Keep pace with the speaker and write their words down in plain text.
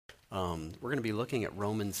We're going to be looking at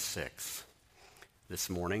Romans 6 this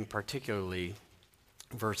morning, particularly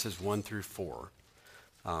verses 1 through 4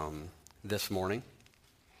 this morning.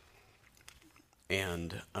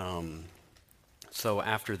 And so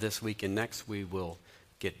after this week and next, we will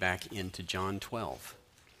get back into John 12.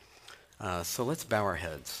 So let's bow our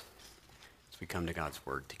heads as we come to God's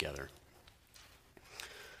Word together.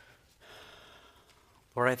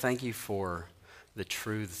 Lord, I thank you for the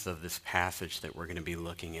truths of this passage that we're going to be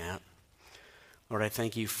looking at. Lord, I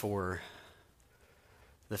thank you for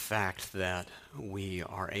the fact that we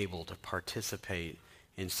are able to participate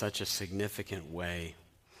in such a significant way,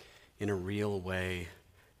 in a real way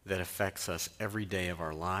that affects us every day of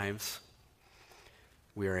our lives.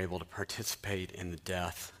 We are able to participate in the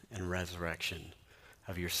death and resurrection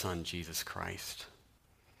of your Son, Jesus Christ.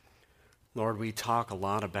 Lord, we talk a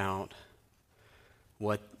lot about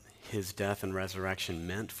what his death and resurrection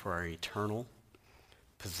meant for our eternal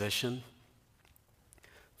position,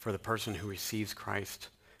 for the person who receives Christ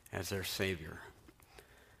as their Savior.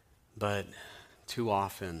 But too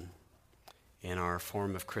often in our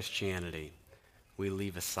form of Christianity, we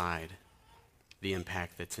leave aside the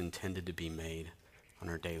impact that's intended to be made on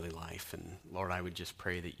our daily life. And Lord, I would just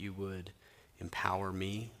pray that you would empower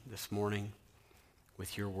me this morning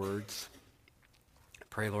with your words. I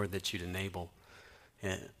pray, Lord, that you'd enable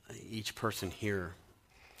each person here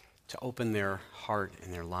to open their heart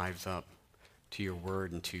and their lives up to your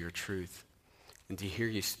word and to your truth, and to hear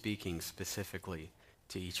you speaking specifically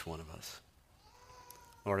to each one of us.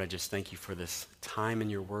 Lord, I just thank you for this time in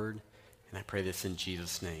your word, and I pray this in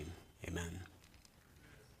Jesus' name. Amen.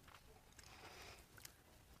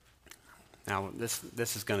 Now, this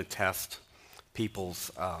is going to test people's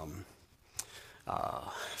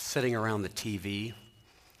sitting around the TV,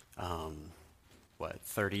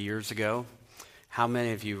 30 years ago? How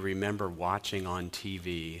many of you remember watching on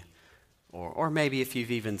TV, or maybe if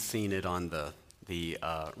you've even seen it on the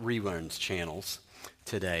reruns channels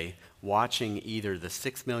today, watching either the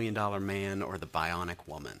 $6 Million Man or the Bionic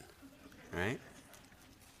Woman, right?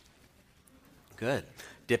 Good.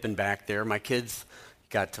 Dipping back there. My kids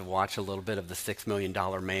got to watch a little bit of the $6 Million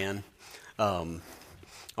Man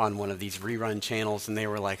on one of these rerun channels, and they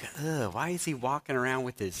were like, ugh, why is he walking around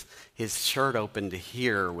with his shirt open to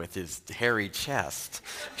here with his hairy chest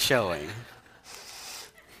showing?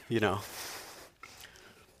 You know.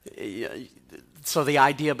 So the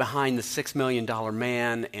idea behind the $6 Million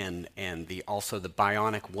Man and also the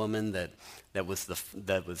Bionic Woman that was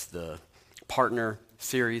the partner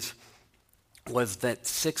series was that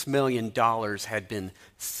 $6 million had been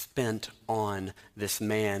spent on this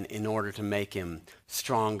man in order to make him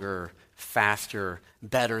stronger, faster,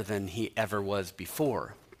 better than he ever was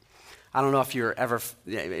before. I don't know if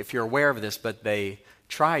you're aware of this, but they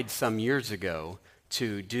tried some years ago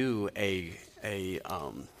to do a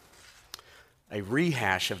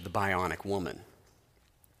rehash of the Bionic Woman,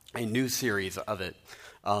 a new series of it.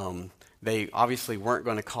 They obviously weren't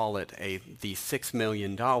going to call it the $6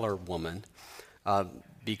 Million Woman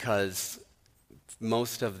because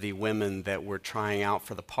most of the women that were trying out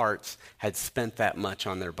for the parts had spent that much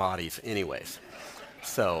on their bodies anyways.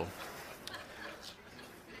 So,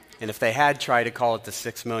 and if they had tried to call it the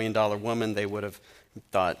 $6 Million Woman, they would have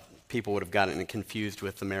thought people would have gotten it confused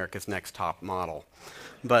with America's Next Top Model.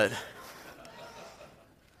 But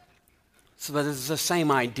it's the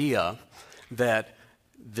same idea that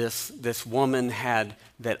this woman had,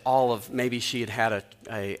 that maybe she had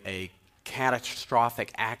a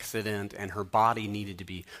catastrophic accident and her body needed to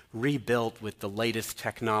be rebuilt with the latest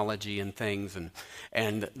technology and things,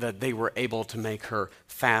 and that they were able to make her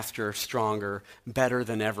faster, stronger, better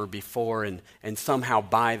than ever before, and somehow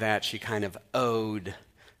by that she kind of owed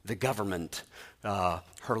the government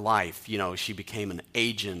her life. You know, she became an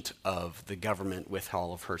agent of the government with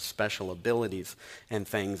all of her special abilities and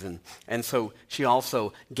things, and so she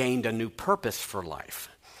also gained a new purpose for life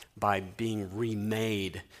by being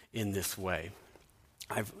remade in this way.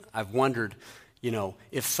 I've wondered,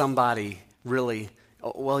 if somebody really,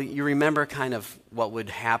 you remember kind of what would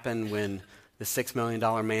happen when the $6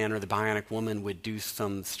 Million Man or the Bionic Woman would do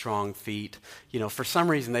some strong feat. For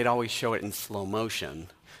some reason they'd always show it in slow motion.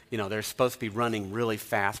 They're supposed to be running really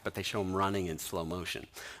fast, but they show them running in slow motion.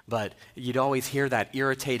 But you'd always hear that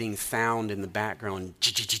irritating sound in the background,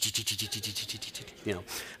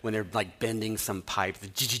 when they're like bending some pipe,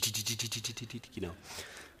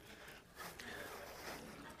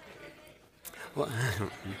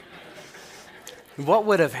 What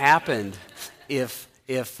would have happened if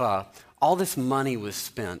all this money was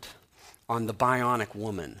spent on the Bionic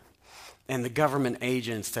Woman, and the government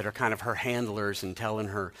agents that are kind of her handlers and telling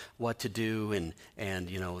her what to do and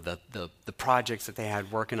the projects that they had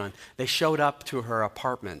working on, they showed up to her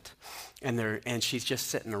apartment and she's just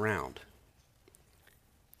sitting around.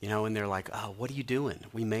 And they're like, "Oh, what are you doing?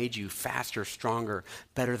 We made you faster, stronger,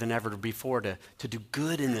 better than ever before to do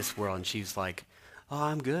good in this world." And she's like, "Oh,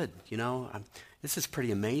 I'm good. This is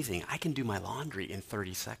pretty amazing. I can do my laundry in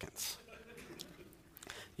 30 seconds."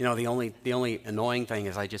 The only annoying thing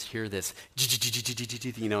is I just hear this,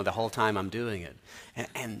 the whole time I'm doing it.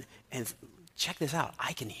 And check this out.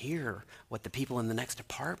 I can hear what the people in the next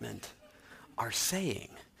apartment are saying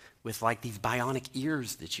with like these bionic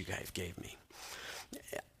ears that you guys gave me.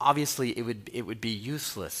 Obviously, it would be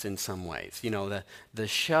useless in some ways. The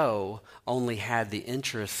show only had the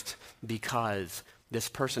interest because this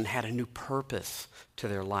person had a new purpose to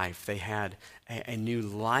their life. They had a new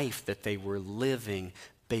life that they were living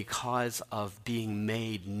because of being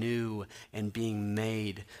made new and being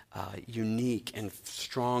made unique and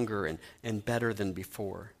stronger and better than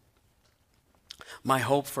before. My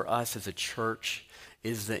hope for us as a church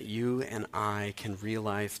is that you and I can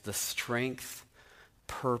realize the strength,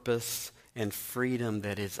 purpose, and freedom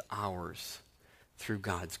that is ours through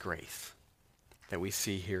God's grace that we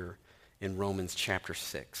see here in Romans chapter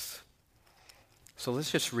 6. So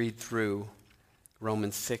let's just read through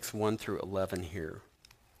Romans 6, 1 through 11 here.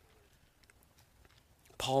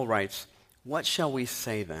 Paul writes, "What shall we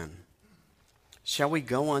say then? Shall we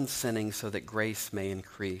go on sinning so that grace may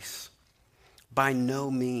increase? By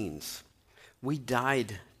no means. We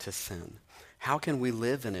died to sin. How can we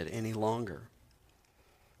live in it any longer?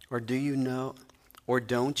 Or don't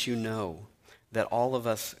you know that all of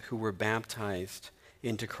us who were baptized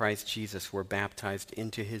into Christ Jesus were baptized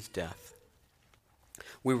into his death?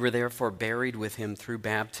 We were therefore buried with him through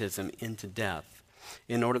baptism into death,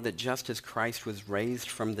 in order that just as Christ was raised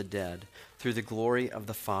from the dead through the glory of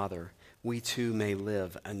the Father, we too may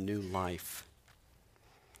live a new life.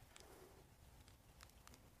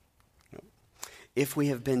 If we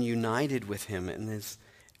have been united with him in his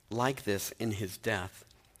death,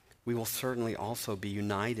 we will certainly also be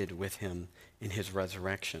united with him in his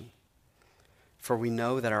resurrection. For we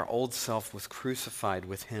know that our old self was crucified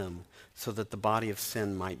with him so that the body of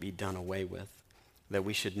sin might be done away with, that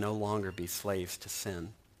we should no longer be slaves to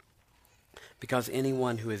sin. Because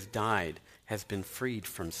anyone who has died has been freed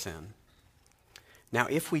from sin. Now,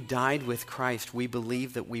 if we died with Christ, we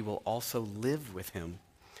believe that we will also live with him.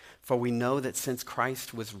 For we know that since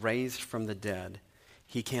Christ was raised from the dead,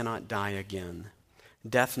 he cannot die again.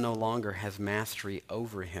 Death no longer has mastery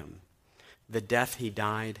over him. The death he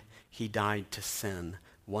died to sin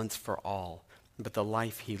once for all. But the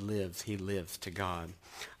life he lives to God.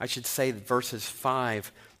 I should say that verses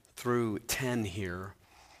 5 through 10 here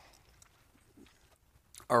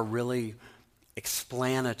are really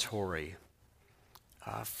explanatory,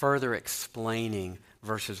 further explaining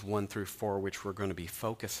verses 1 through 4, which we're going to be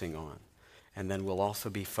focusing on. And then we'll also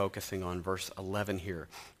be focusing on verse 11 here,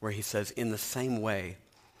 where he says, "In the same way,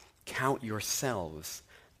 count yourselves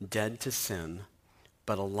dead to sin,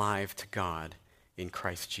 but alive to God in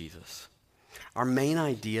Christ Jesus." Our main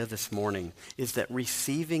idea this morning is that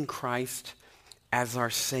receiving Christ as our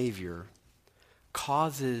Savior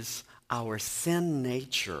causes our sin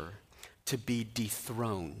nature to be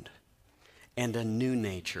dethroned and a new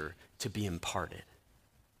nature to be imparted.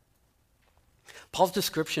 Paul's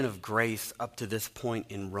description of grace up to this point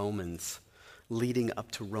in Romans, leading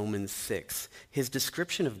up to Romans 6, his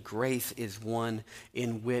description of grace is one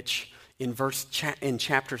in which, in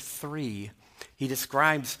chapter 3, he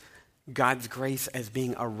describes God's grace as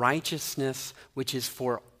being a righteousness which is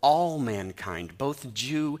for all mankind, both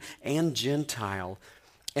Jew and Gentile,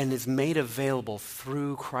 and is made available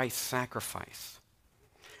through Christ's sacrifice.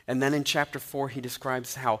 And then in chapter 4, he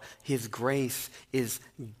describes how his grace is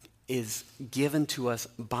given to us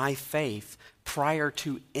by faith prior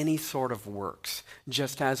to any sort of works,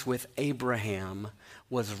 just as with Abraham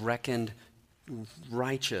was reckoned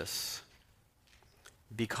righteous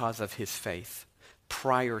because of his faith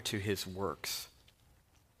prior to his works.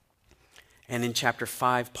 And in chapter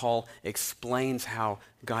 5, Paul explains how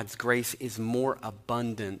God's grace is more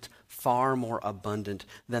abundant, far more abundant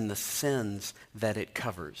than the sins that it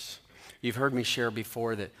covers. You've heard me share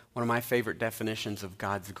before that one of my favorite definitions of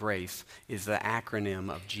God's grace is the acronym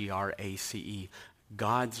of GRACE,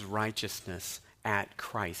 God's righteousness at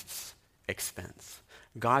Christ's expense.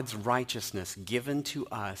 God's righteousness given to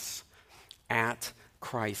us at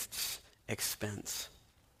Christ's expense.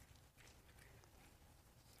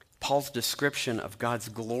 Paul's description of God's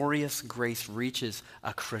glorious grace reaches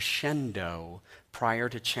a crescendo prior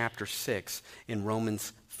to chapter 6 in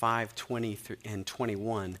Romans 5:20 and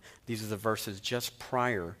 21. These are the verses just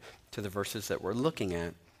prior to the verses that we're looking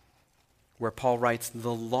at, where Paul writes,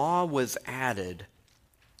 "The law was added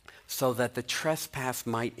so that the trespass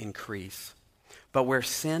might increase. But where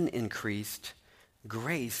sin increased,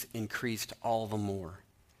 grace increased all the more.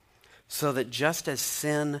 So that just as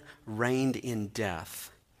sin reigned in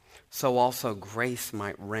death, so also grace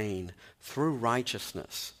might reign through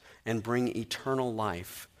righteousness and bring eternal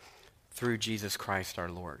life through Jesus Christ our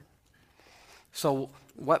Lord." So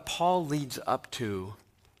what Paul leads up to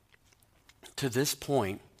this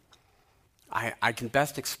point, I can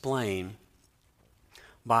best explain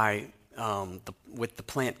by with the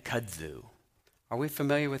plant kudzu. Are we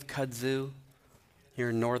familiar with kudzu here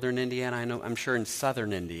in northern Indiana? I'm sure in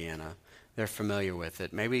southern Indiana they're familiar with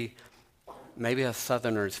it. Maybe a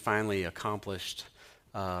southerner's finally accomplished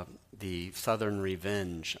the Southern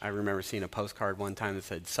Revenge. I remember seeing a postcard one time that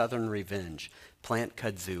said, "Southern Revenge, plant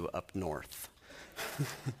kudzu up north."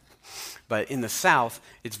 But in the South,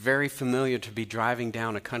 it's very familiar to be driving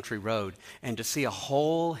down a country road and to see a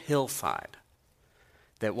whole hillside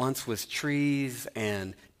that once was trees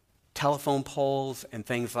and telephone poles and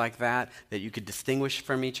things like that you could distinguish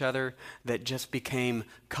from each other, that just became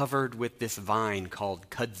covered with this vine called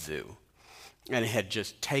kudzu. And it had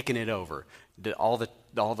just taken it over. All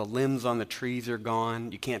the limbs on the trees are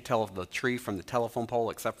gone. You can't tell the tree from the telephone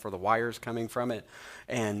pole except for the wires coming from it.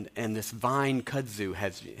 And this vine kudzu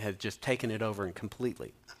has just taken it over and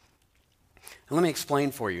completely. And let me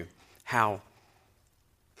explain for you how.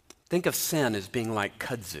 Think of sin as being like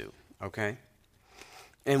kudzu, okay?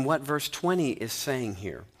 And what verse 20 is saying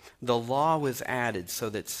here, the law was added so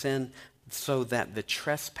that the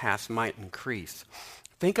trespass might increase.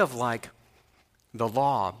 Think of like the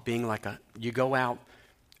law being like you go out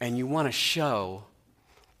and you want to show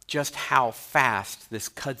just how fast this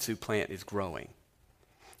kudzu plant is growing.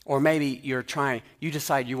 Or maybe you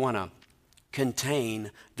decide you want to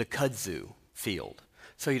contain the kudzu field.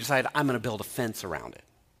 So you decide, I'm going to build a fence around it.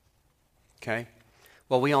 Okay?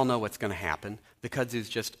 Well, we all know what's going to happen. The kudzu is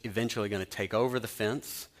just eventually going to take over the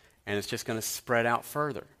fence, and it's just going to spread out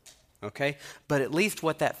further. Okay? But at least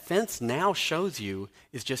what that fence now shows you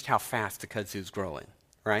is just how fast the kudzu is growing,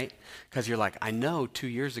 right? Because you're like, I know 2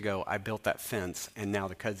 years ago I built that fence, and now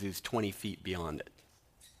the kudzu is 20 feet beyond it.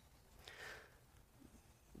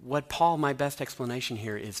 My best explanation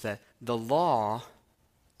here is that the law,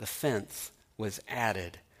 the fence, was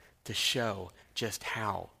added to show just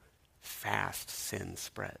how fast sin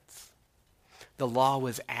spreads. The law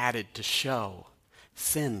was added to show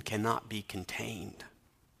sin cannot be contained.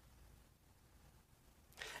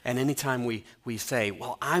 And anytime we say,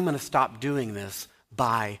 well, I'm going to stop doing this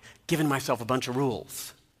by giving myself a bunch of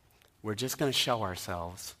rules, we're just going to show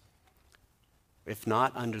ourselves, if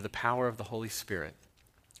not under the power of the Holy Spirit,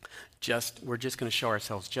 we're just going to show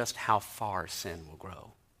ourselves just how far sin will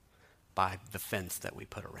grow by the fence that we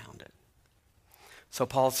put around it. So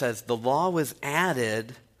Paul says, the law was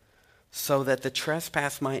added so that the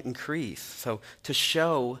trespass might increase. So to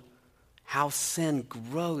show how sin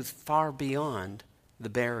grows far beyond the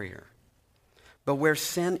barrier. But where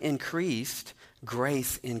sin increased,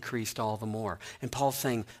 grace increased all the more. And Paul's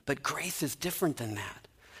saying, but grace is different than that.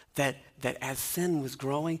 That as sin was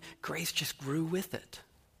growing, grace just grew with it.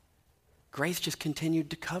 Grace just continued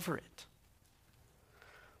to cover it.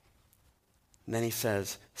 And then he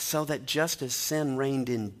says, so that just as sin reigned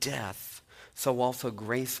in death, so also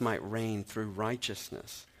grace might reign through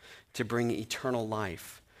righteousness to bring eternal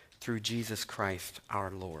life through Jesus Christ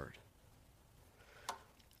our Lord.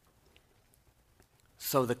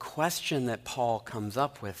 So the question that Paul comes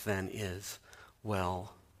up with then is,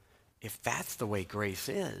 well, if that's the way grace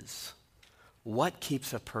is, what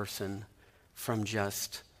keeps a person from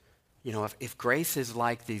just, if grace is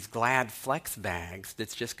like these Glad Flex bags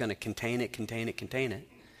that's just going to contain it,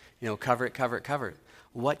 cover it,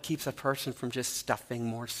 what keeps a person from just stuffing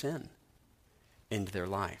more sin into their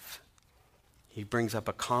life? He brings up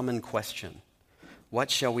a common question. What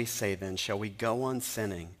shall we say then? Shall we go on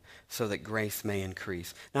sinning so that grace may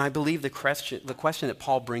increase? Now, I believe the question that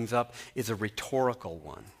Paul brings up is a rhetorical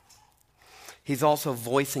one. He's also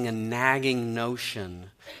voicing a nagging notion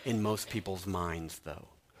in most people's minds, though.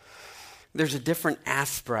 There's a different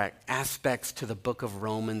aspects to the book of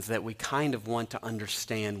Romans that we kind of want to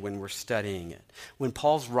understand when we're studying it. When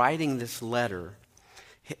Paul's writing this letter,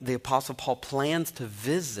 the Apostle Paul plans to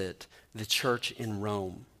visit the church in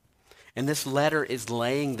Rome. And this letter is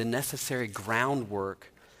laying the necessary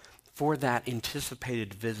groundwork for that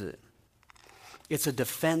anticipated visit. It's a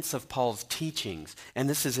defense of Paul's teachings. And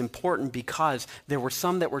this is important because there were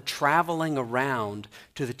some that were traveling around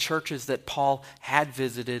to the churches that Paul had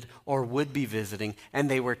visited or would be visiting,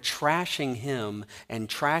 and they were trashing him and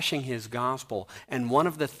trashing his gospel. And one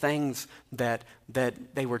of the things that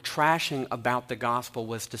they were trashing about the gospel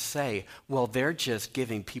was to say, well, they're just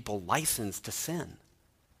giving people license to sin.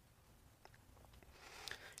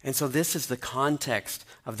 And so this is the context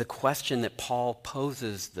of the question that Paul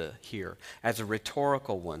poses here as a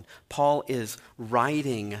rhetorical one. Paul is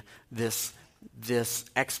writing this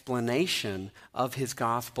explanation of his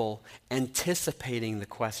gospel, anticipating the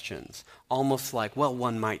questions. Almost like, well,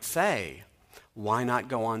 one might say, why not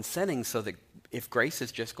go on sinning so that if grace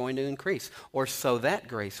is just going to increase, or so that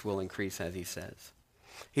grace will increase, as he says.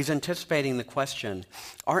 He's anticipating the question,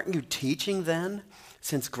 aren't you teaching then,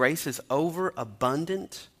 since grace is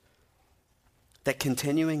overabundant, that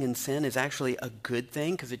continuing in sin is actually a good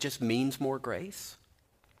thing because it just means more grace?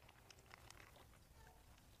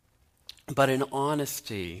 But in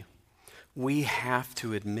honesty, we have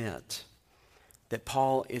to admit that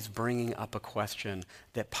Paul is bringing up a question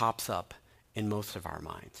that pops up in most of our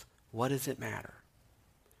minds. What does it matter?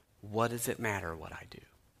 What does it matter what I do?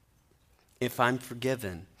 If I'm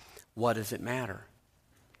forgiven, what does it matter?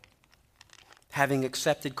 Having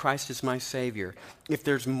accepted Christ as my Savior, if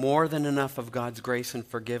there's more than enough of God's grace and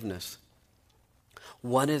forgiveness,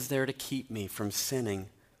 what is there to keep me from sinning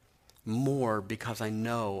more because I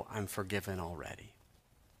know I'm forgiven already?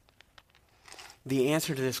 The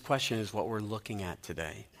answer to this question is what we're looking at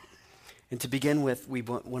today. And to begin with, we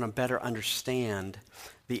want to better understand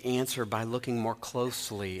the answer by looking more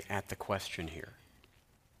closely at the question here.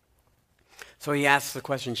 So he asks the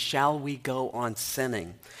question, shall we go on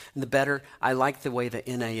sinning? And I like the way the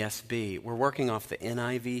NASB, we're working off the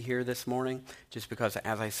NIV here this morning, just because,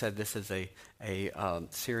 as I said, this is a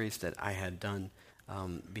series that I had done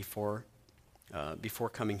before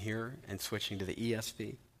coming here and switching to the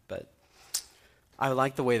ESV. But I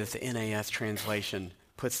like the way that the NAS translation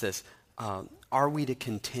puts this. Are we to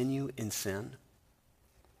continue in sin?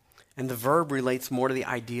 And the verb relates more to the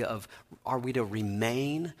idea of, are we to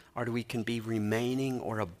remain, or we can be remaining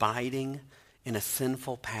or abiding in a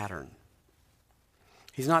sinful pattern?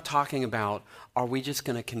 He's not talking about, are we just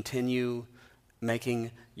going to continue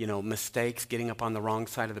making, mistakes, getting up on the wrong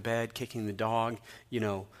side of the bed, kicking the dog,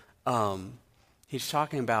 He's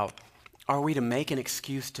talking about, are we to make an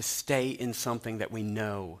excuse to stay in something that we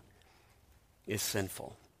know is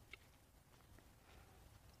sinful?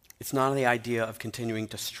 It's not the idea of continuing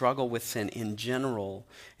to struggle with sin in general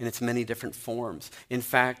in its many different forms. In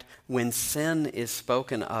fact, when sin is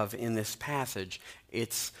spoken of in this passage,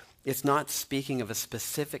 it's not speaking of a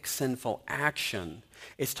specific sinful action.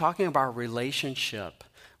 It's talking about our relationship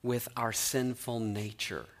with our sinful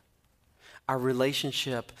nature, our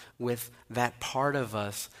relationship with that part of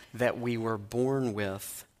us that we were born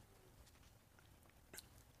with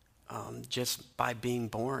just by being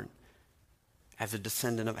born as a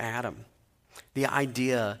descendant of Adam. The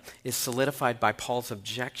idea is solidified by Paul's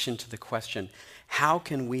objection to the question, how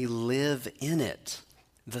can we live in it,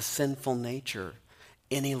 the sinful nature,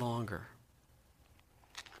 any longer?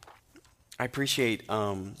 I appreciate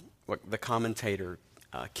what the commentator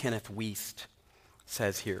Kenneth Wiest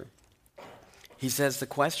says here. He says the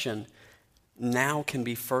question now can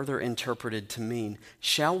be further interpreted to mean,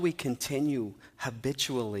 shall we continue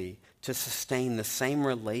habitually to sustain the same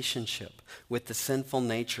relationship with the sinful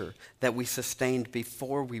nature that we sustained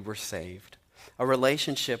before we were saved? A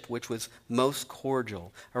relationship which was most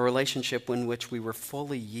cordial, a relationship in which we were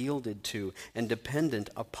fully yielded to and dependent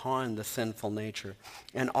upon the sinful nature.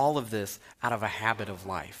 And all of this out of a habit of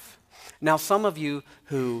life. Now, some of you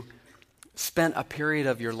who spent a period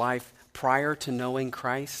of your life prior to knowing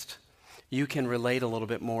Christ, you can relate a little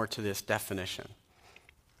bit more to this definition,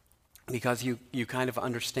 because you kind of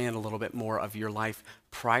understand a little bit more of your life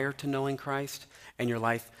prior to knowing Christ and your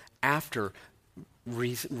life after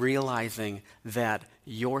realizing that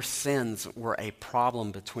your sins were a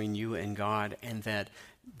problem between you and God, and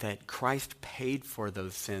that Christ paid for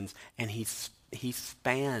those sins, and he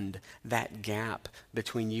spanned that gap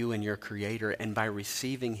between you and your Creator, and by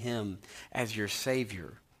receiving Him as your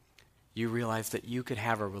Savior, you realize that you could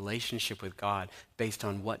have a relationship with God based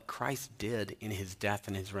on what Christ did in His death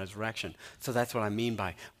and His resurrection. So that's what I mean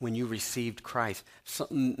by when you received Christ. So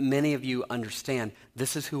many of you understand,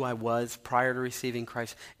 this is who I was prior to receiving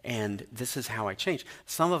Christ, and this is how I changed.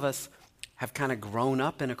 Some of us have kind of grown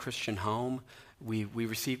up in a Christian home. We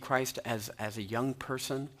received Christ as a young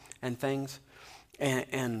person and things.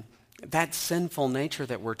 And that sinful nature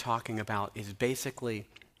that we're talking about is basically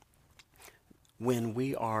when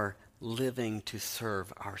we are living to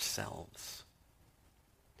serve ourselves.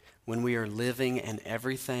 When we are living and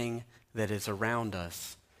everything that is around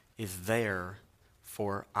us is there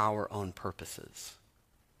for our own purposes.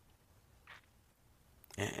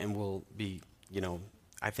 And we'll be,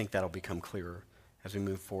 I think that'll become clearer as we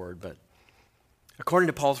move forward. But according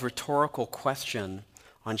to Paul's rhetorical question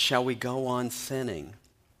on shall we go on sinning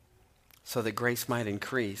so that grace might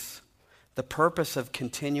increase, the purpose of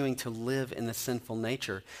continuing to live in the sinful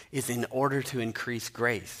nature is in order to increase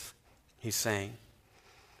grace, he's saying.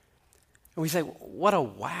 And we say, what a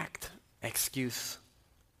whacked excuse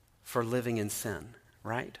for living in sin,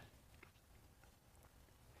 right?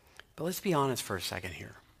 But let's be honest for a second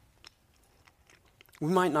here. We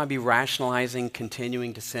might not be rationalizing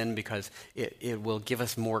continuing to sin because it will give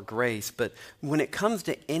us more grace, but when it comes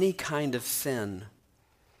to any kind of sin,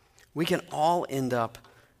 we can all end up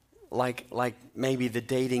like maybe the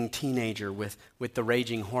dating teenager with the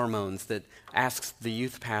raging hormones that asks the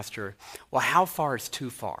youth pastor, well, how far is too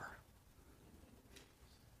far?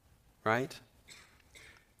 Right?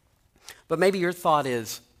 But maybe your thought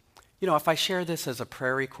is, if I share this as a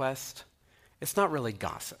prayer request, it's not really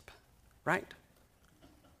gossip, right?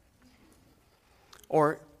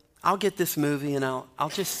 Or I'll get this movie and I'll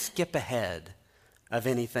just skip ahead of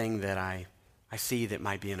anything that I see that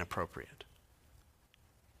might be inappropriate.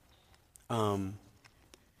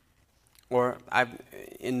 Or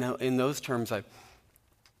in those terms,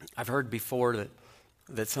 I've heard before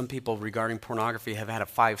that some people regarding pornography have had a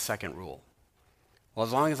 5-second rule. Well,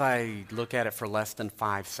 as long as I look at it for less than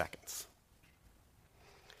 5 seconds.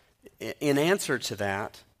 In answer to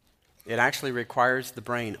that, it actually requires the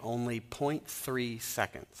brain only 0.3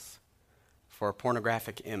 seconds for a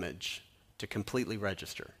pornographic image to completely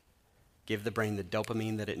register, give the brain the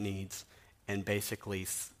dopamine that it needs, and basically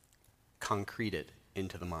concrete it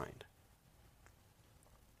into the mind.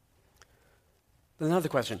 Another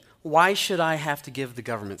question, why should I have to give the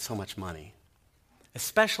government so much money?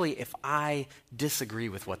 Especially if I disagree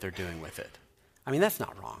with what they're doing with it. I mean, that's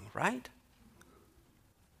not wrong, right?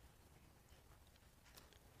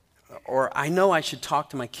 Or I know I should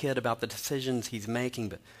talk to my kid about the decisions he's making,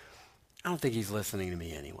 but I don't think he's listening to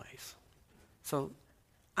me anyways. So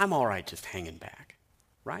I'm all right just hanging back,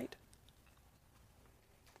 right?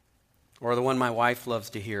 Or the one my wife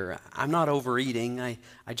loves to hear, I'm not overeating, I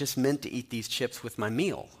just meant to eat these chips with my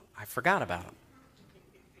meal. I forgot about them.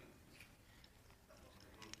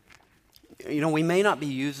 We may not be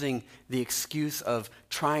using the excuse of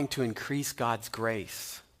trying to increase God's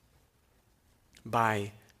grace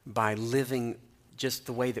by living just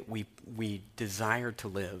the way that we desire to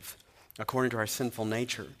live according to our sinful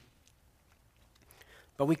nature.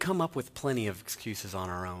 But we come up with plenty of excuses on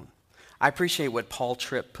our own. I appreciate what Paul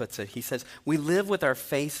Tripp puts it. He says, we live with our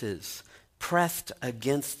faces pressed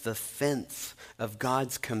against the fence of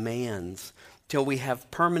God's commands till we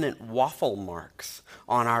have permanent waffle marks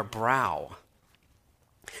on our brow.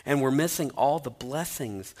 And we're missing all the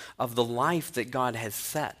blessings of the life that God has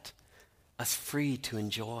set us free to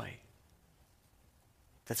enjoy.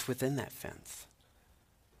 That's within that fence.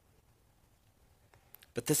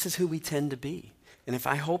 But this is who we tend to be. And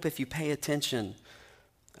if you pay attention,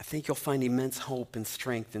 I think you'll find immense hope and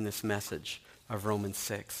strength in this message of Romans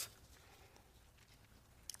 6.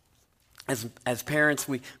 As parents,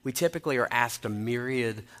 we typically are asked a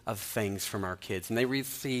myriad of things from our kids, and they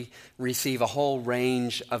receive a whole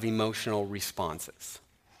range of emotional responses.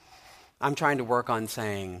 I'm trying to work on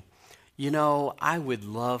saying, I would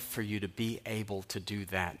love for you to be able to do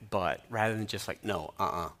that, but rather than just like, no,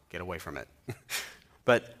 get away from it.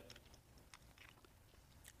 But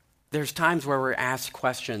there's times where we're asked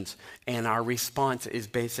questions and our response is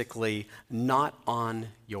basically not on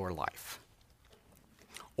your life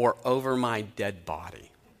or over my dead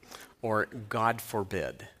body or God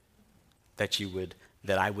forbid that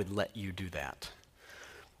I would let you do that.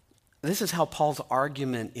 This is how Paul's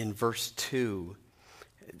argument in verse 2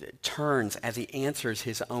 turns as he answers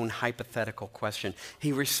his own hypothetical question.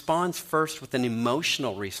 He responds first with an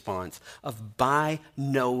emotional response of by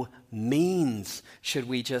no means should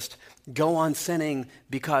we just go on sinning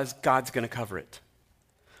because God's going to cover it.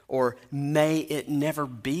 Or may it never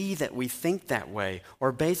be that we think that way.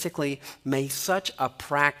 Or basically, may such a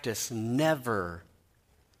practice never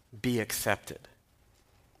be accepted.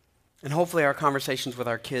 And hopefully our conversations with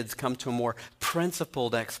our kids come to a more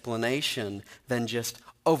principled explanation than just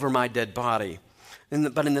over my dead body.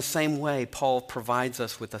 But in the same way, Paul provides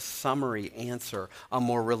us with a summary answer, a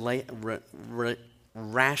more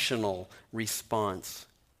rational response.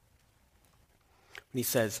 He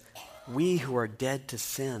says, we who are dead to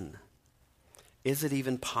sin, is it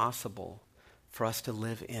even possible for us to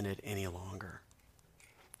live in it any longer.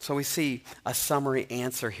 So we see a summary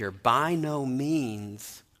answer here. By no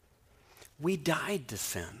means, we died to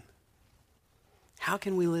sin. How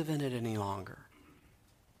can we live in it any longer?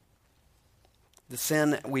 The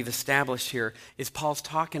sin we've established here is Paul's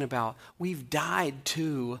talking about we've died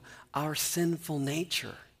to our sinful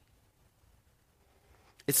nature.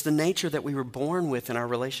 It's the nature that we were born with in our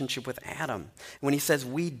relationship with Adam. When he says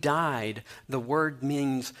we died, the word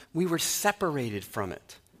means we were separated from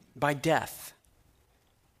it by death.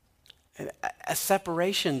 A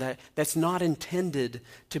separation that's not intended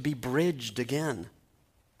to be bridged again.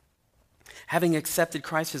 Having accepted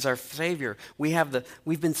Christ as our Savior,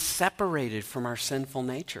 we've been separated from our sinful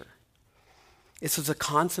nature. This is a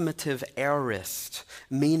consummative aorist,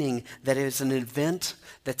 meaning that it is an event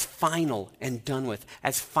that's final and done with,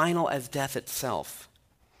 as final as death itself.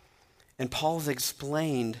 And Paul's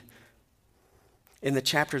explained in the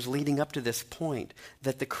chapters leading up to this point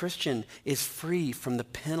that the Christian is free from the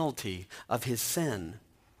penalty of his sin.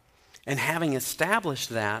 And having established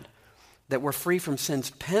that we're free from sin's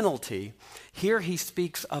penalty, here he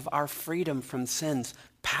speaks of our freedom from sin's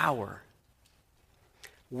power.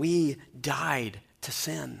 We died to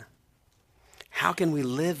sin. How can we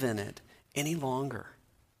live in it any longer?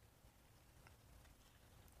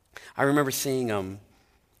 I remember seeing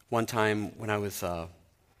one time when I was at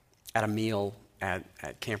a meal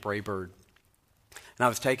at Camp Raybird, and I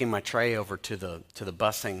was taking my tray over to the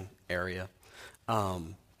busing area,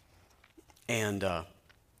 and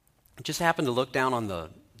just happened to look down on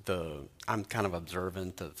the I'm kind of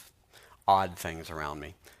observant of odd things around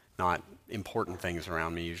me, not important things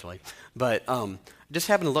around me usually, but just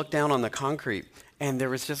happened to look down on the concrete, and there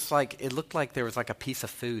was just it looked like there was like a piece of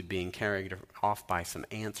food being carried off by some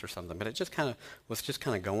ants or something, but it just kind of was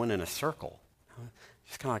going in a circle.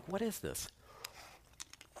 Just kind of like, what is this?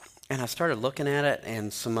 And I started looking at it,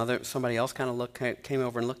 and somebody else kind of came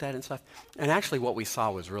over and looked at it and stuff. And actually what we saw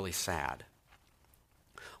was really sad.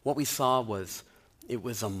 What we saw was, it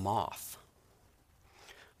was a moth.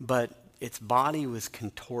 But its body was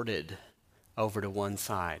contorted over to one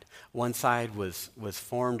side. One side was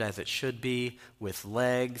formed as it should be, with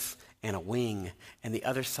legs and a wing. And the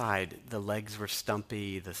other side, the legs were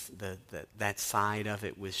stumpy. That side of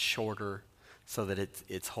it was shorter, so that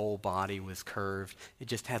its whole body was curved. It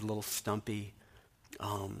just had a little stumpy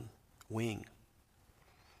wing.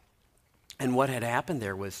 And what had happened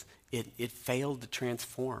there was it failed to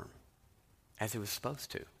transform as it was supposed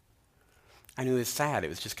to. I knew it was sad. It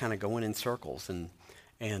was just kind of going in circles,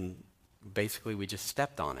 and basically we just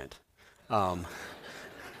stepped on it.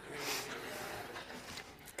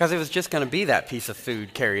 Because it was just going to be that piece of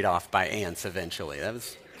food carried off by ants eventually. That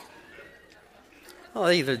was, well,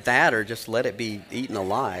 either that or just let it be eaten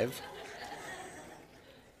alive.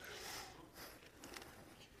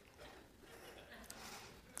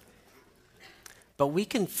 But we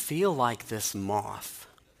can feel like this moth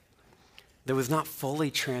that was not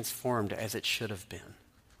fully transformed as it should have been.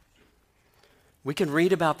 We can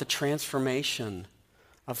read about the transformation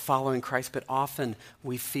of following Christ, but often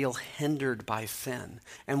we feel hindered by sin.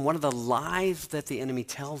 And one of the lies that the enemy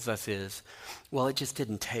tells us is, well, it just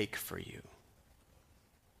didn't take for you.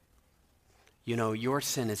 You know, your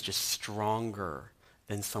sin is just stronger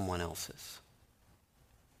than someone else's.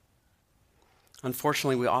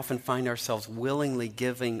 Unfortunately, we often find ourselves willingly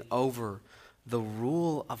giving over the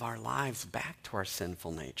rule of our lives back to our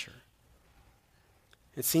sinful nature.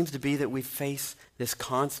 It seems to be that we face this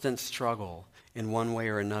constant struggle in one way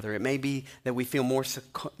or another. It may be that we feel more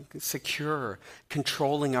secure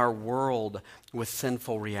controlling our world with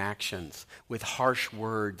sinful reactions, with harsh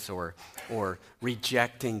words, or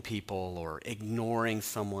rejecting people, or ignoring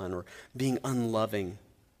someone, or being unloving.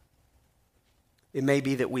 It may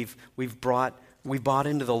be that we bought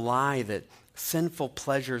into the lie that sinful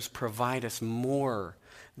pleasures provide us more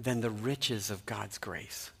than the riches of God's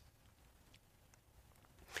grace.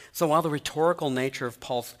 So while the rhetorical nature of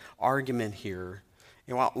Paul's argument here,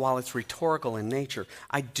 while it's rhetorical in nature,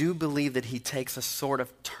 I do believe that he takes a sort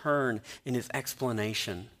of turn in his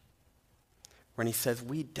explanation when he says,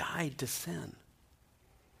 we died to sin.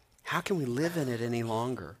 How can we live in it any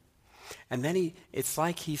longer? And then it's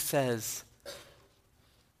like he says,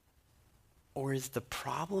 or is the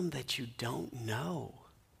problem that you don't know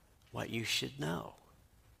what you should know?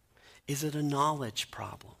 Is it a knowledge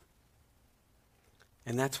problem?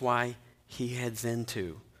 And that's why he heads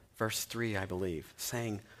into verse 3, I believe,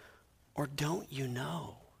 saying, or don't you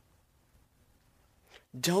know?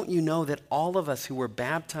 Don't you know that all of us who were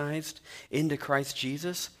baptized into Christ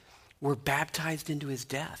Jesus were baptized into his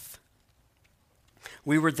death?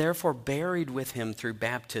 We were therefore buried with him through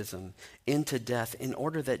baptism into death, in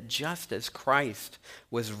order that just as Christ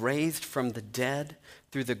was raised from the dead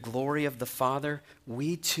through the glory of the Father,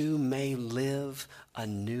 we too may live a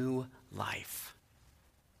new life.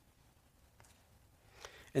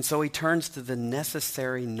 And so he turns to the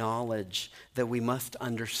necessary knowledge that we must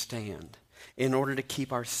understand in order to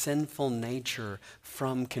keep our sinful nature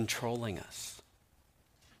from controlling us.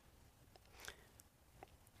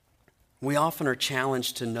 We often are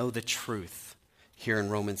challenged to know the truth here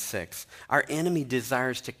in Romans 6. Our enemy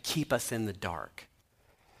desires to keep us in the dark.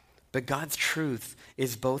 But God's truth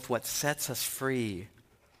is both what sets us free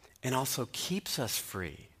and also keeps us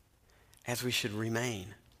free, as we should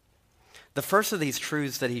remain. The first of these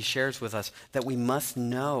truths that he shares with us that we must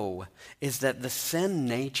know is that the sin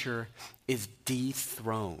nature is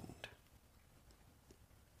dethroned.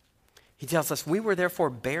 He tells us, we were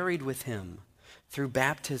therefore buried with him through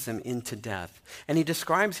baptism into death. And he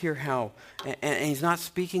describes here how, and he's not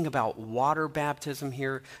speaking about water baptism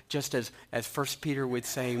here, just as 1 Peter would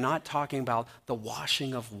say, not talking about the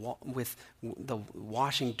washing with the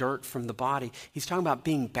washing dirt from the body. He's talking about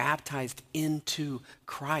being baptized into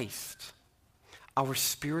Christ. Our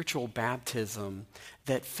spiritual baptism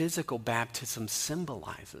that physical baptism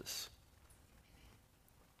symbolizes.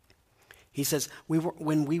 He says,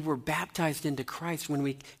 when we were baptized into Christ, when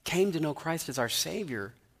we came to know Christ as our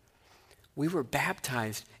Savior, we were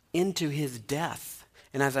baptized into his death.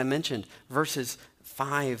 And as I mentioned, verses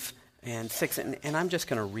 5 and 6, and I'm just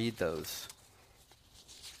going to read those.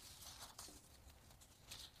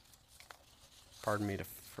 Pardon me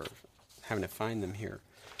for having to find them here.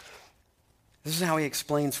 This is how he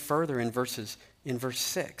explains further in verse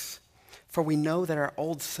 6. For we know that our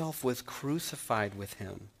old self was crucified with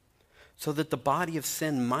him, so that the body of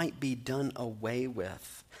sin might be done away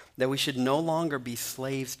with, that we should no longer be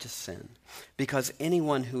slaves to sin, because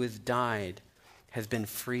anyone who has died has been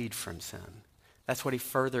freed from sin. That's what he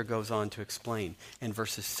further goes on to explain in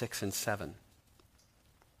verses 6 and 7.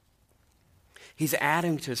 He's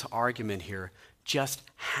adding to his argument here just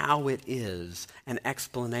how it is, an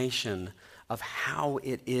explanation of how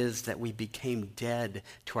it is that we became dead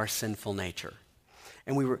to our sinful nature.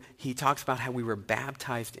 And he talks about how we were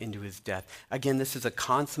baptized into his death. Again, this is a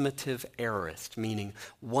consummative aorist, meaning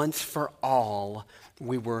once for all,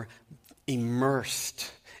 we were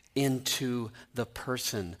immersed into the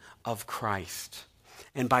person of Christ.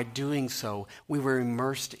 And by doing so, we were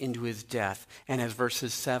immersed into his death. And as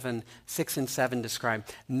verses 6 and 7 describe,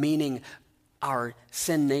 meaning our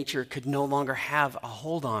sin nature could no longer have a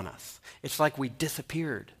hold on us. It's like we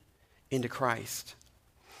disappeared into Christ.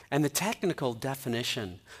 And the technical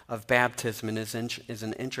definition of baptism is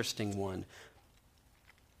an interesting one.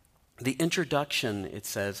 The introduction, it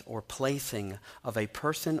says, or placing of a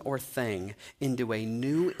person or thing into a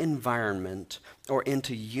new environment or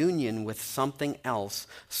into union with something else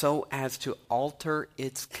so as to alter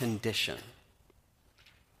its condition.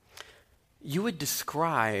 You would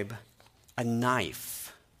describe a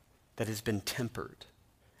knife that has been tempered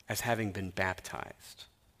as having been baptized.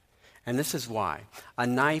 And this is why. A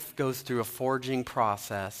knife goes through a forging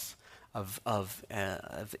process of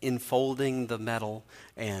enfolding the metal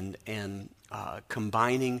and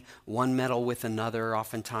combining one metal with another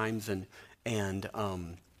oftentimes.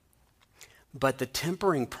 But the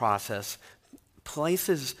tempering process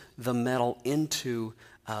places the metal into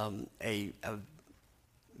a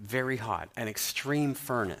very hot, an extreme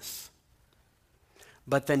furnace.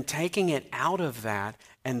 But then taking it out of that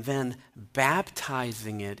and then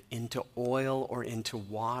baptizing it into oil or into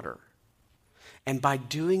water. And by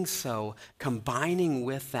doing so, combining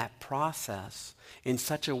with that process in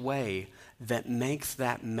such a way that makes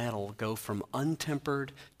that metal go from untempered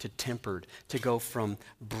to tempered, to go from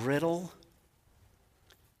brittle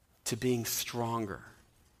to being stronger.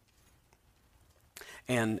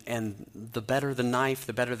 And the better the knife,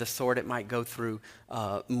 the better the sword, it might go through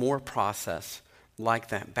more process like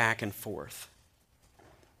that back and forth.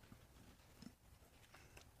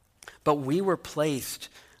 But we were placed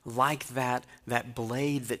like that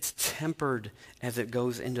blade that's tempered as it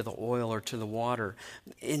goes into the oil or to the water.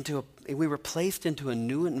 We were placed into a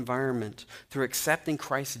new environment through accepting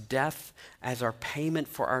Christ's death as our payment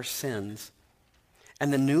for our sins.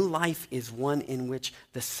 And the new life is one in which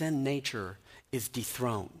the sin nature is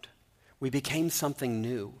dethroned. We became something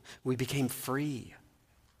new. We became free.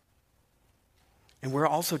 And we're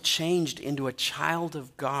also changed into a child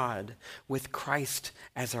of God with Christ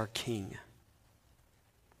as our King.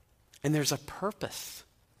 And there's a purpose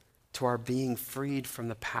to our being freed from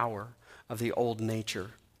the power of the old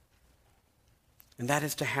nature. And that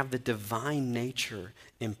is to have the divine nature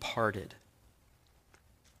imparted.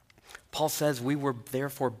 Paul says we were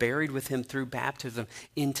therefore buried with him through baptism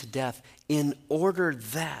into death, in order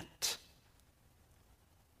that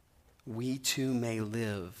we too may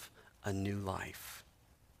live a new life.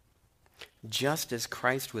 Just as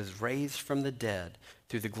Christ was raised from the dead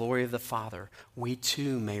through the glory of the Father, we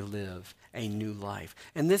too may live a new life.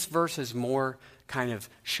 And this verse is more kind of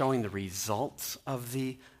showing the results of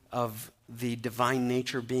the divine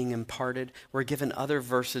nature being imparted. We're given other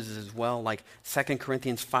verses as well, like 2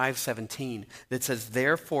 Corinthians 5:17, that says,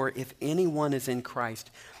 therefore, if anyone is in Christ,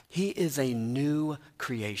 he is a new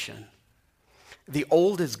creation. The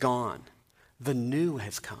old is gone. The new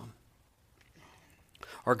has come.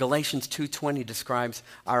 Or Galatians 2:20 describes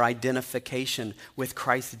our identification with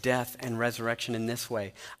Christ's death and resurrection in this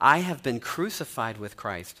way. I have been crucified with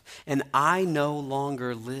Christ, and I no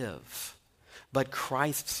longer live, but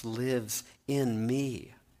Christ lives in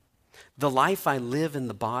me. The life I live in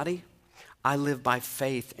the body, I live by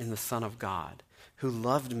faith in the Son of God, who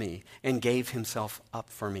loved me and gave himself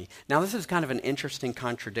up for me. Now, this is kind of an interesting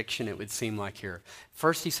contradiction, it would seem like here.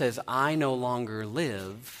 First he says, I no longer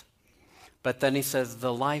live, but then he says,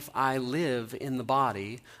 the life I live in the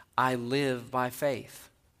body, I live by faith.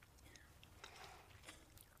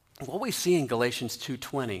 What we see in Galatians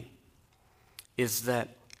 2:20 is that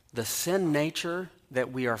the sin nature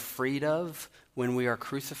that we are freed of when we are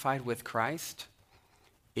crucified with Christ,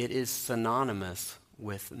 it is synonymous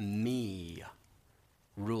with me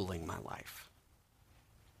ruling my life.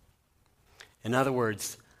 In other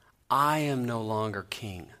words, I am no longer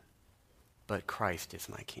king, but Christ is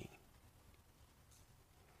my king.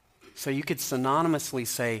 So you could synonymously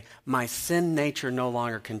say, my sin nature no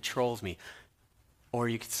longer controls me. Or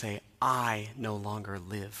you could say, I no longer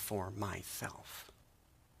live for myself.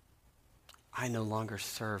 I no longer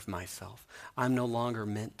serve myself. I'm no longer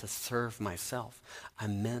meant to serve myself.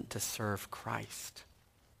 I'm meant to serve Christ.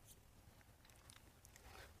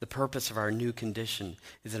 The purpose of our new condition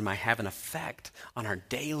is that it might have an effect on our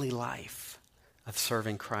daily life of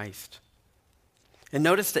serving Christ. And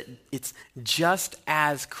notice that it's just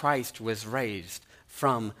as Christ was raised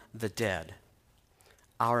from the dead,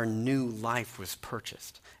 our new life was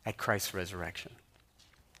purchased at Christ's resurrection.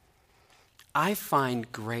 I find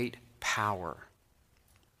great power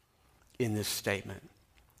in this statement,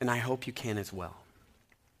 and I hope you can as well.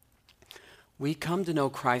 We come to know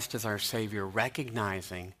Christ as our Savior,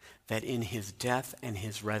 recognizing that in his death and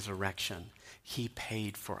his resurrection, he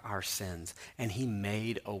paid for our sins, and he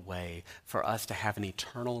made a way for us to have an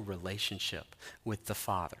eternal relationship with the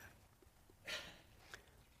Father.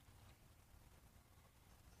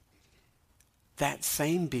 That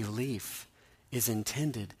same belief is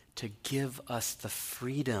intended to give us the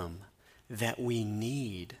freedom that we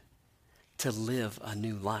need to live a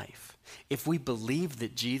new life. If we believe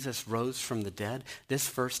that Jesus rose from the dead, this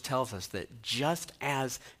verse tells us that just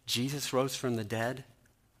as Jesus rose from the dead,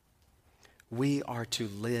 we are to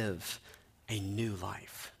live a new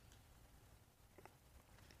life.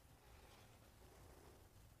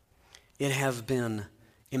 It has been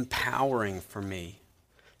empowering for me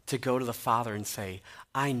to go to the Father and say,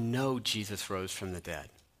 I know Jesus rose from the dead.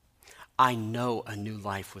 I know a new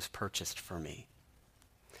life was purchased for me.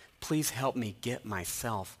 Please help me get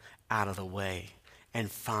myself out of the way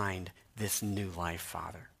and find this new life,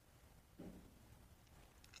 Father.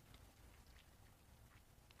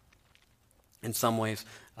 In some ways,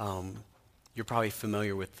 you're probably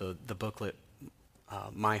familiar with the booklet,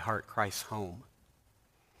 My Heart, Christ's Home.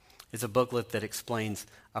 It's a booklet that explains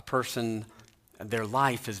a person, their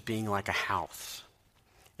life as being like a house.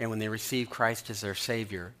 And when they receive Christ as their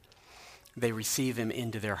Savior, they receive him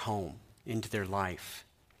into their home, into their life.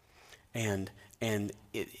 And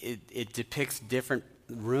it depicts different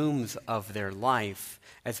rooms of their life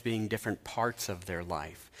as being different parts of their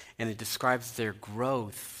life. And it describes their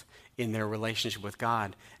growth in their relationship with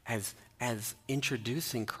God as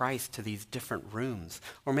introducing Christ to these different rooms.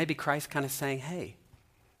 Or maybe Christ kind of saying, hey,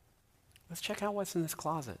 let's check out what's in this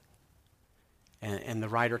closet. And the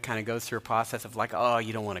writer kind of goes through a process of like, oh,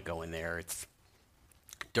 you don't want to go in there. It's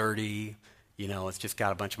dirty. It's just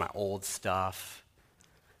got a bunch of my old stuff.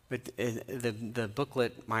 But the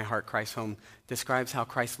booklet, My Heart, Christ's Home, describes how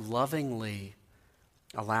Christ lovingly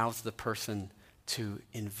allows the person to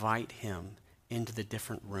invite him into the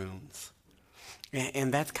different rooms.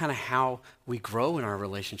 And that's kind of how we grow in our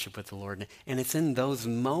relationship with the Lord. And it's in those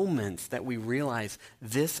moments that we realize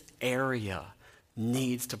this area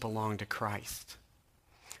needs to belong to Christ,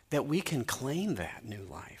 that we can claim that new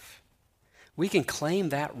life. We can claim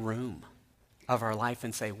that room of our life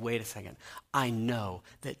and say, wait a second, I know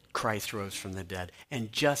that Christ rose from the dead. And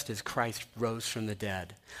just as Christ rose from the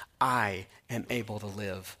dead, I am able to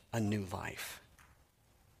live a new life.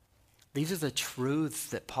 These are the truths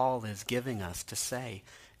that Paul is giving us to say,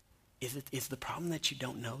 is the problem that you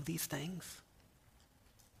don't know these things?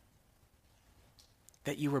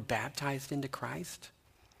 That you were baptized into Christ?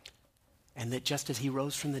 And that just as he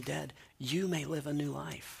rose from the dead, you may live a new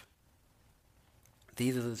life.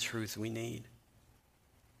 These are the truths we need.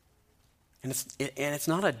 And it's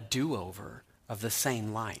not a do-over of the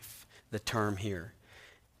same life, the term here.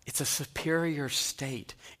 It's a superior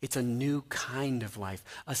state. It's a new kind of life,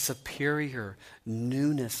 a superior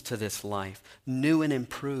newness to this life, new and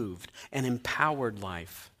improved and empowered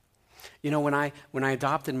life. You know, when I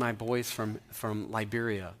adopted my boys from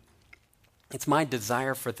Liberia, it's my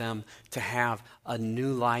desire for them to have a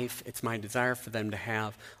new life. It's my desire for them to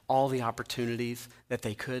have all the opportunities that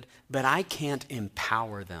they could, but I can't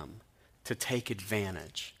empower them to take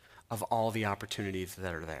advantage of all the opportunities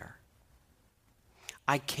that are there.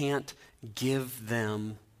 I can't give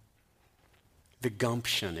them the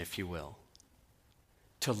gumption, if you will,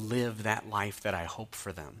 to live that life that I hope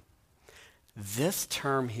for them. This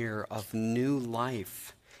term here of new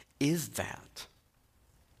life is that.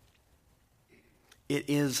 It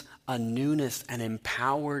is a newness, an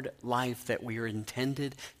empowered life that we are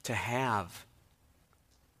intended to have,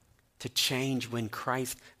 to change when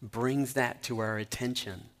Christ brings that to our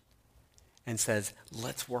attention and says,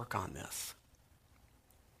 let's work on this.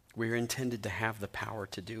 We are intended to have the power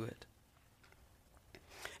to do it.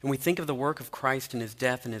 And we think of the work of Christ in his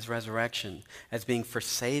death and his resurrection as being for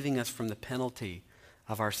saving us from the penalty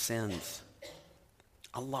of our sins.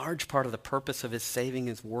 A large part of the purpose of his saving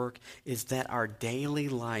his work is that our daily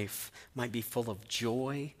life might be full of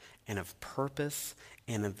joy and of purpose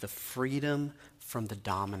and of the freedom from the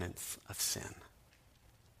dominance of sin.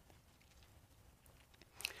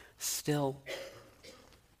 Still,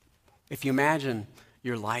 if you imagine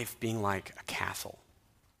your life being like a castle,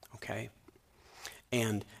 okay?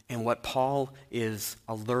 And what Paul is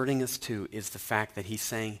alerting us to is the fact that he's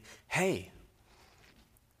saying, hey,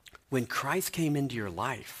 when Christ came into your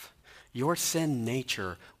life, your sin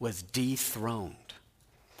nature was dethroned.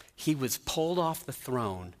 He was pulled off the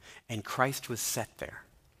throne and Christ was set there.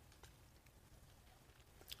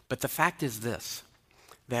 But the fact is this,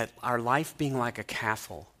 that our life being like a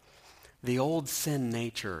castle, the old sin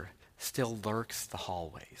nature still lurks the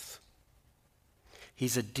hallways.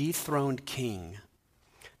 He's a dethroned king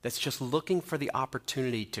that's just looking for the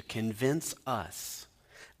opportunity to convince us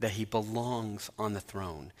that he belongs on the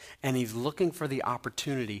throne. And he's looking for the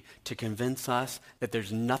opportunity to convince us that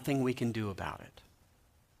there's nothing we can do about it.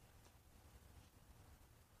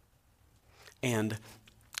 And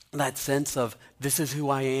that sense of, this is who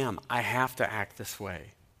I am, I have to act this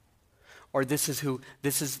way. Or this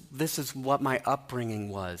is what my upbringing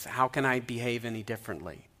was. How can I behave any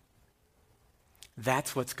differently?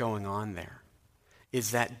 That's what's going on there.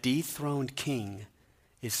 Is that dethroned king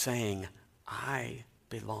is saying, I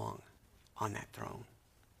belong on that throne.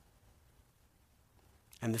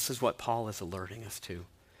 And this is what Paul is alerting us to.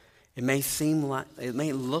 It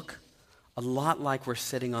may look a lot like we're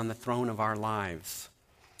sitting on the throne of our lives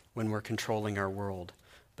when we're controlling our world,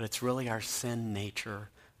 but it's really our sin nature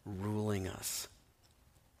ruling us.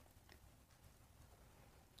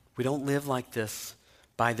 We don't live like this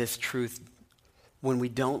by this truth. When we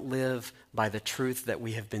don't live by the truth that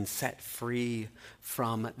we have been set free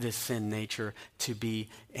from this sin nature to be,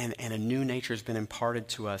 and a new nature has been imparted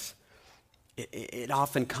to us, it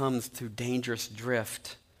often comes through dangerous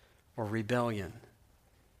drift or rebellion.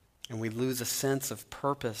 And we lose a sense of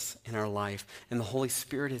purpose in our life, and the Holy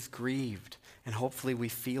Spirit is grieved, and hopefully we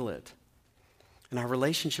feel it. And our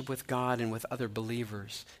relationship with God and with other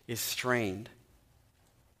believers is strained.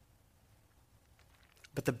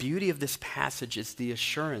 But the beauty of this passage is the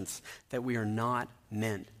assurance that we are not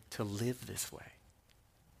meant to live this way.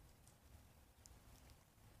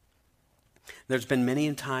 There's been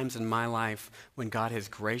many times in my life when God has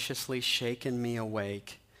graciously shaken me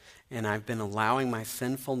awake, and I've been allowing my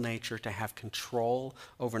sinful nature to have control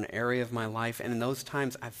over an area of my life. And in those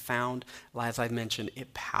times, I've found, as I mentioned,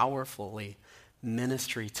 it powerfully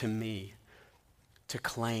ministry to me to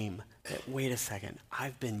claim that, wait a second,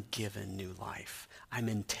 I've been given new life. I'm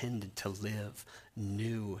intended to live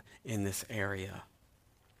new in this area.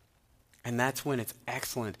 And that's when it's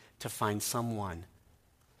excellent to find someone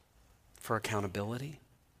for accountability.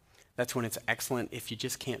 That's when it's excellent, if you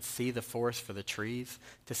just can't see the forest for the trees,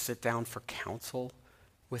 to sit down for counsel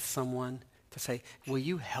with someone, to say, will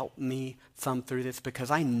you help me thumb through this? Because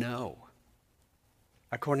I know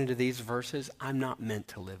according to these verses, I'm not meant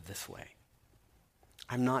to live this way.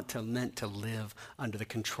 I'm not meant to live under the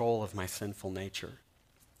control of my sinful nature.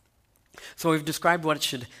 So we've described what it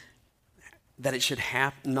should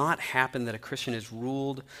not happen, that a Christian is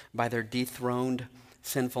ruled by their dethroned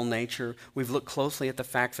sinful nature. We've looked closely at the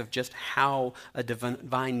facts of just how a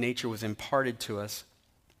divine nature was imparted to us.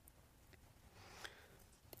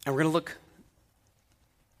 And we're going to look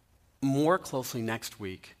more closely next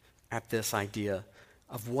week at this idea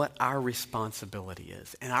of what our responsibility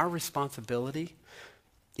is. And our responsibility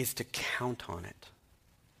is to count on it.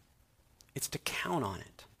 It's to count on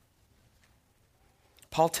it.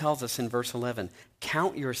 Paul tells us in verse 11,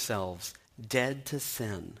 count yourselves dead to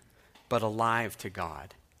sin, but alive to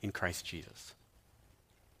God in Christ Jesus.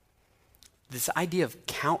 This idea of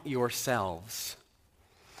count yourselves,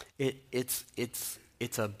 it's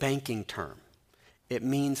a banking term. It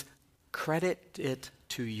means credit it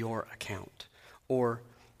to your account. Or,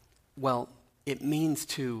 well, it means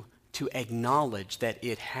to acknowledge that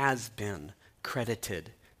it has been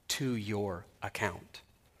credited to your account.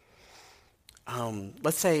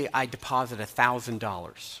 Let's say I deposit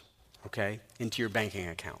 $1,000, okay, into your banking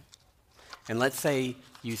account. And let's say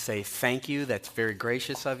you say, thank you, that's very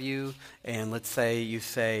gracious of you. And let's say you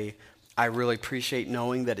say, I really appreciate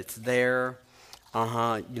knowing that it's there.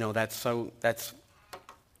 That's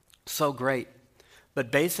so great.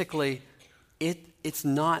 But basically, it's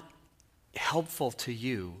not helpful to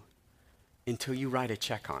you until you write a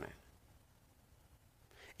check on it.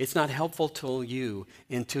 It's not helpful to you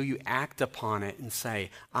until you act upon it and say,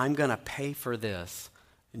 I'm going to pay for this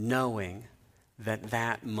knowing that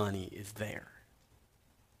that money is there.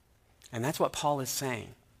 And that's what Paul is saying.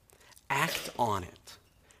 Act on it.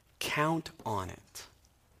 Count on it.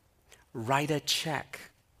 Write a check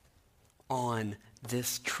on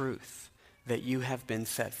this truth that you have been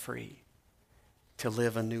set free to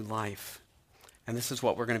live a new life. And this is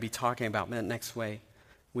what we're going to be talking about next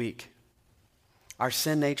week. Our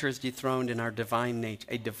sin nature is dethroned and a divine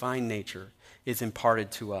nature is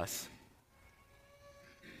imparted to us.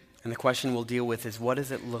 And the question we'll deal with is, what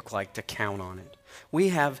does it look like to count on it? We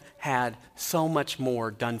have had so much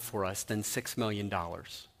more done for us than $6 million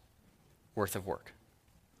worth of work.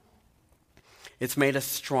 It's made us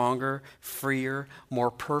stronger, freer,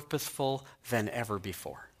 more purposeful than ever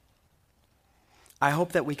before. I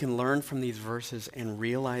hope that we can learn from these verses and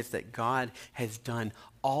realize that God has done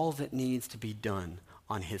all that needs to be done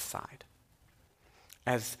on his side.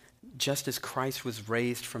 Just as Christ was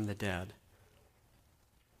raised from the dead,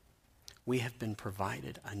 we have been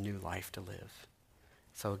provided a new life to live.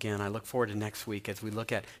 So again, I look forward to next week as we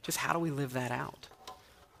look at just how do we live that out?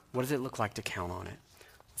 What does it look like to count on it?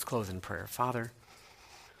 Let's close in prayer. Father,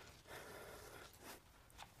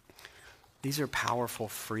 these are powerful,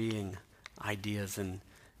 freeing ideas, and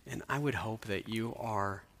I would hope that you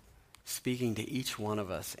are speaking to each one of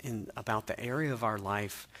us about the area of our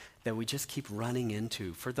life that we just keep running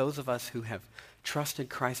into. For those of us who have trusted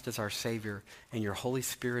Christ as our Savior and your Holy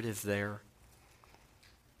Spirit is there,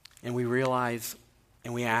 and we realize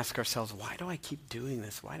and we ask ourselves, why do I keep doing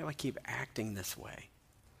this? Why do I keep acting this way?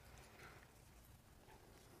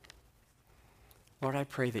 Lord, I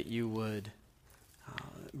pray that you would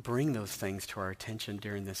bring those things to our attention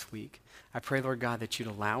during this week. I pray, Lord God, that you'd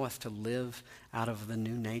allow us to live out of the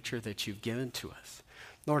new nature that you've given to us.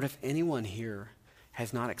 Lord, if anyone here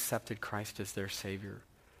has not accepted Christ as their Savior,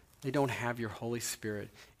 they don't have your Holy Spirit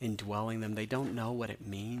indwelling them, they don't know what it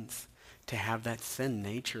means to have that sin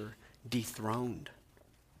nature dethroned.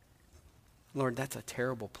 Lord, that's a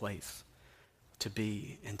terrible place to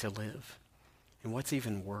be and to live. And what's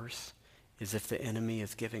even worse is if the enemy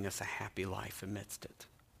is giving us a happy life amidst it.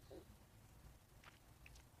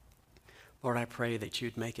 Lord, I pray that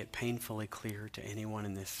you'd make it painfully clear to anyone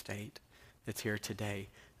in this state that's here today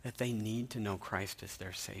that they need to know Christ as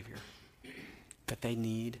their Savior, that they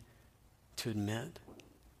need to admit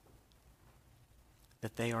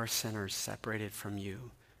that they are sinners separated from you,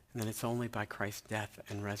 and that it's only by Christ's death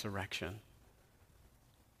and resurrection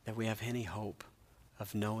that we have any hope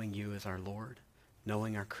of knowing you as our Lord,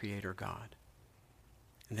 knowing our Creator God,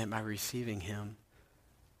 and that by receiving him,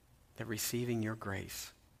 that receiving your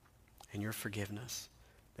grace and your forgiveness,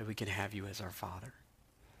 that we can have you as our Father.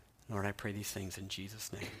 Lord, I pray these things in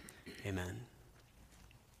Jesus' name. Amen.